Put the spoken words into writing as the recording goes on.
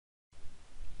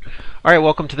Alright,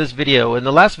 welcome to this video. In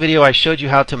the last video I showed you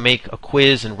how to make a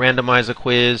quiz and randomize a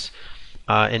quiz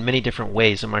in many different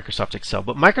ways in Microsoft Excel.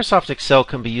 But Microsoft Excel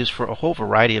can be used for a whole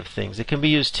variety of things. It can be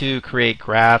used to create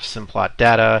graphs and plot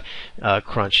data,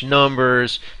 crunch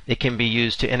numbers. It can be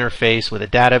used to interface with a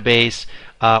database,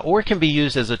 or it can be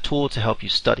used as a tool to help you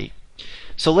study.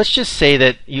 So let's just say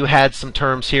that you had some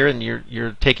terms here and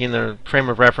you're taking the frame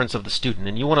of reference of the student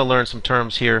and you want to learn some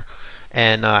terms here,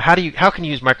 and how can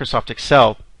you use Microsoft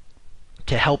Excel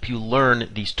to help you learn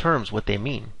these terms, what they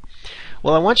mean?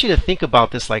 Well, I want you to think about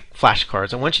this like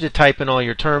flashcards. I want you to type in all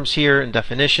your terms here and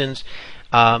definitions,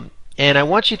 and I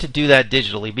want you to do that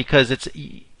digitally because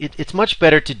it's much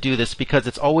better to do this because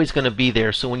it's always going to be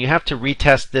there. So when you have to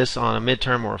retest this on a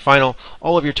midterm or a final,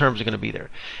 all of your terms are going to be there.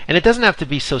 And it doesn't have to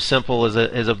be so simple as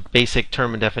a basic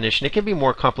term and definition. It can be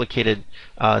more complicated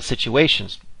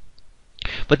situations.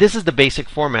 But this is the basic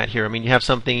format here. I mean, you have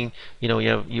something,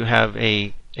 you have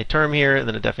a term here and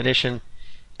then a definition,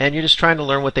 and you're just trying to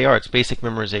learn what they are. It's basic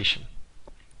memorization.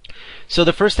 So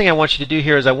the first thing I want you to do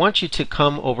here is I want you to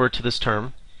come over to this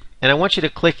term, and I want you to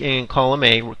click in column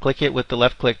A, click it with the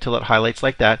left click till it highlights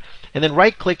like that, and then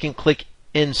right click and click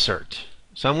insert.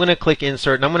 So I'm going to click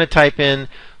insert and I'm going to type in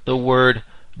the word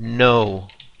know.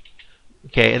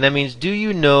 Okay, and that means, do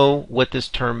you know what this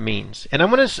term means? And I'm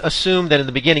going to assume that in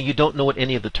the beginning you don't know what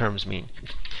any of the terms mean.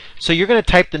 So you're going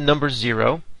to type the number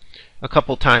 0 a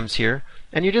couple times here,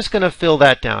 and you're just going to fill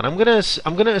that down. I'm going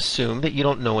to assume that you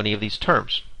don't know any of these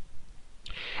terms.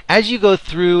 As you go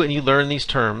through and you learn these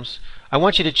terms, I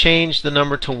want you to change the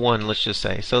number to 1, let's just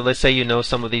say. So let's say you know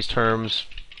some of these terms,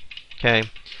 okay,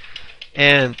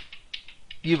 and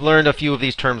you've learned a few of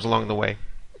these terms along the way.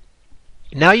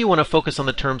 Now you want to focus on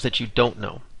the terms that you don't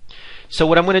know. So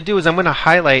what I'm going to do is I'm going to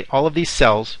highlight all of these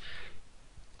cells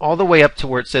all the way up to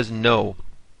where it says no.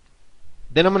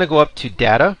 Then I'm going to go up to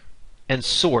data and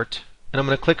sort, and I'm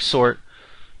going to click sort,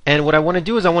 and what I want to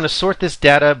do is I want to sort this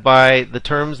data by the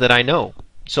terms that I know.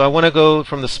 So I want to go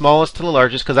from the smallest to the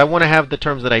largest because I want to have the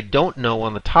terms that I don't know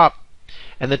on the top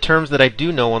and the terms that I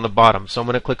do know on the bottom. So I'm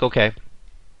going to click OK.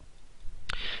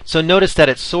 So notice that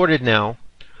it's sorted now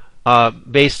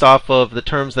based off of the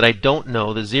terms that I don't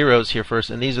know, the zeros here first,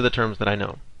 and these are the terms that I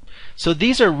know. So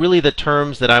these are really the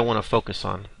terms that I want to focus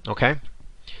on. Okay?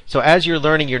 So as you're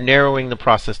learning, you're narrowing the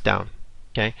process down.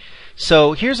 Okay?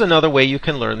 So here's another way you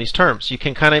can learn these terms. You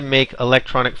can kind of make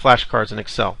electronic flashcards in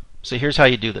Excel. So here's how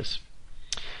you do this.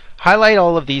 Highlight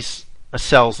all of these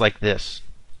cells like this,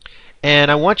 and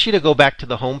I want you to go back to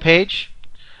the home page,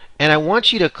 and I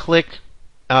want you to click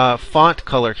font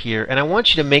color here, and I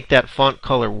want you to make that font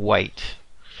color white.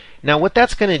 Now what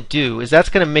that's going to do is that's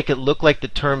going to make it look like the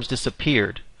terms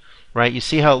disappeared, right? You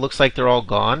see how it looks like they're all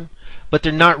gone, but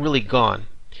they're not really gone.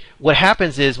 What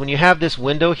happens is when you have this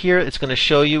window here, it's going to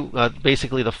show you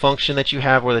basically the function that you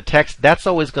have or the text. That's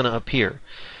always going to appear.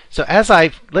 So as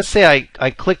let's say I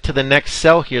click to the next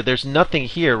cell here, there's nothing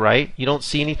here, right? You don't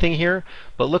see anything here,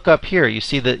 but look up here. You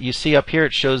see up here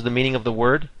it shows the meaning of the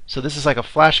word. So this is like a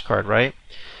flashcard, right?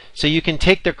 So you can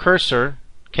take the cursor,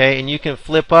 okay, and you can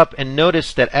flip up and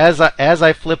notice that as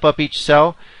I flip up each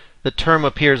cell, the term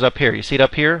appears up here. You see it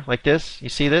up here like this? You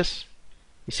see this?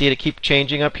 You see it keep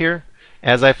changing up here?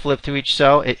 As I flip through each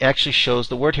cell, it actually shows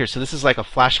the word here. So this is like a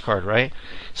flashcard, right?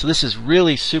 So this is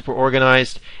really super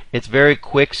organized. It's very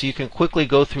quick, so you can quickly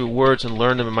go through words and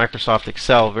learn them in Microsoft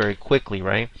Excel very quickly,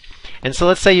 right? And so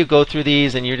let's say you go through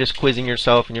these and you're just quizzing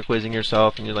yourself and you're quizzing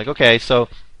yourself and you're like, okay, so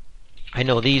I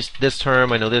know this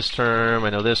term, I know this term,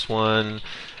 I know this one.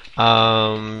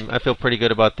 I feel pretty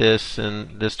good about this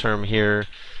and this term here,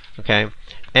 okay?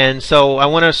 And so I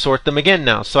want to sort them again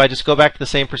now. So I just go back to the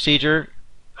same procedure,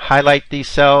 highlight these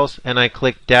cells, and I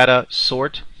click data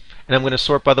sort, and I'm going to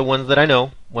sort by the ones that I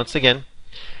know once again,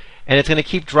 and it's going to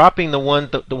keep dropping the ones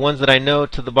that I know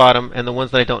to the bottom and the ones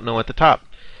that I don't know at the top.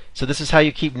 So this is how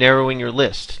you keep narrowing your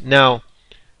list. Now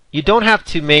you don't have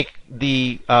to make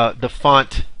the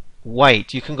font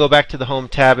white. You can go back to the home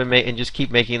tab and just keep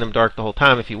making them dark the whole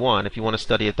time if you want to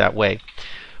study it that way.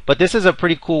 But this is a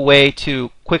pretty cool way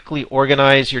to quickly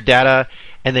organize your data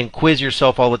and then quiz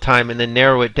yourself all the time and then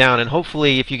narrow it down. And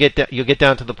hopefully if you'll get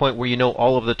down to the point where you know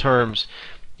all of the terms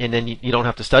and then you don't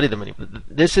have to study them anymore.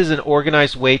 This is an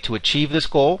organized way to achieve this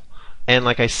goal. And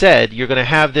like I said, you're going to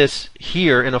have this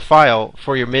here in a file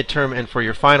for your midterm and for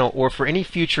your final, or for any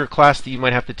future class that you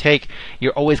might have to take.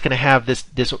 You're always going to have this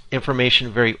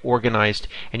information very organized,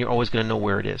 and you're always going to know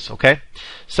where it is. Okay?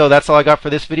 So that's all I got for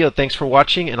this video. Thanks for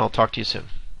watching, and I'll talk to you soon.